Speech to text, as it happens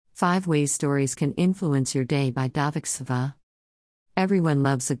5 Ways Stories Can Influence Your Day by Davik Sava. Everyone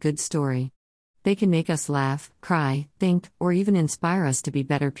loves a good story. They can make us laugh, cry, think, or even inspire us to be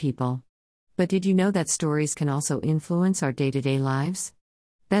better people. But did you know that stories can also influence our day-to-day lives?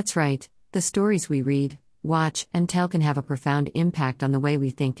 That's right, the stories we read, watch, and tell can have a profound impact on the way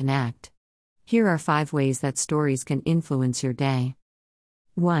we think and act. Here are 5 ways that stories can influence your day.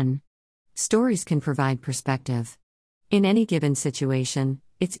 1. Stories can provide perspective. In any given situation,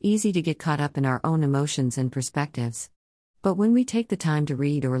 it's easy to get caught up in our own emotions and perspectives. But when we take the time to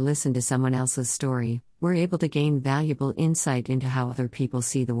read or listen to someone else's story, we're able to gain valuable insight into how other people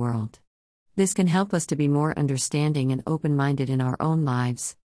see the world. This can help us to be more understanding and open-minded in our own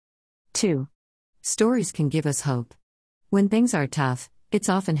lives. 2. Stories can give us hope. When things are tough, it's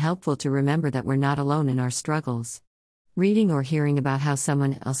often helpful to remember that we're not alone in our struggles. Reading or hearing about how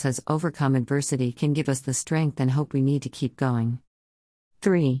someone else has overcome adversity can give us the strength and hope we need to keep going.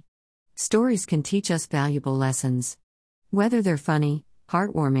 3. Stories can teach us valuable lessons. Whether they're funny,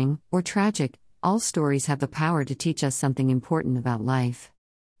 heartwarming, or tragic, all stories have the power to teach us something important about life.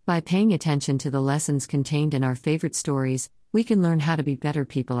 By paying attention to the lessons contained in our favorite stories, we can learn how to be better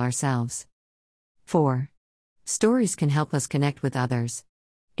people ourselves. 4. Stories can help us connect with others.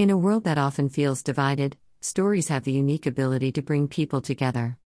 In a world that often feels divided, stories have the unique ability to bring people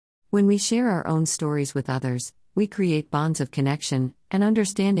together. When we share our own stories with others, we create bonds of connection and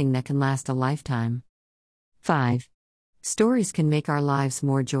understanding that can last a lifetime. 5. Stories can make our lives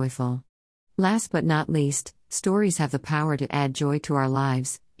more joyful. Last but not least, stories have the power to add joy to our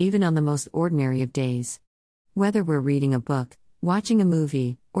lives, even on the most ordinary of days. Whether we're reading a book, watching a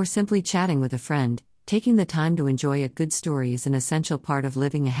movie, or simply chatting with a friend, taking the time to enjoy a good story is an essential part of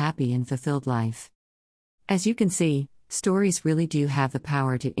living a happy and fulfilled life. As you can see, stories really do have the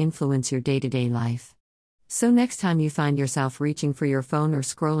power to influence your day-to-day life. So next time you find yourself reaching for your phone or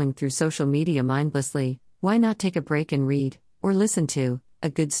scrolling through social media mindlessly, why not take a break and read, or listen to, a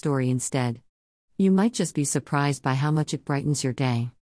good story instead? You might just be surprised by how much it brightens your day.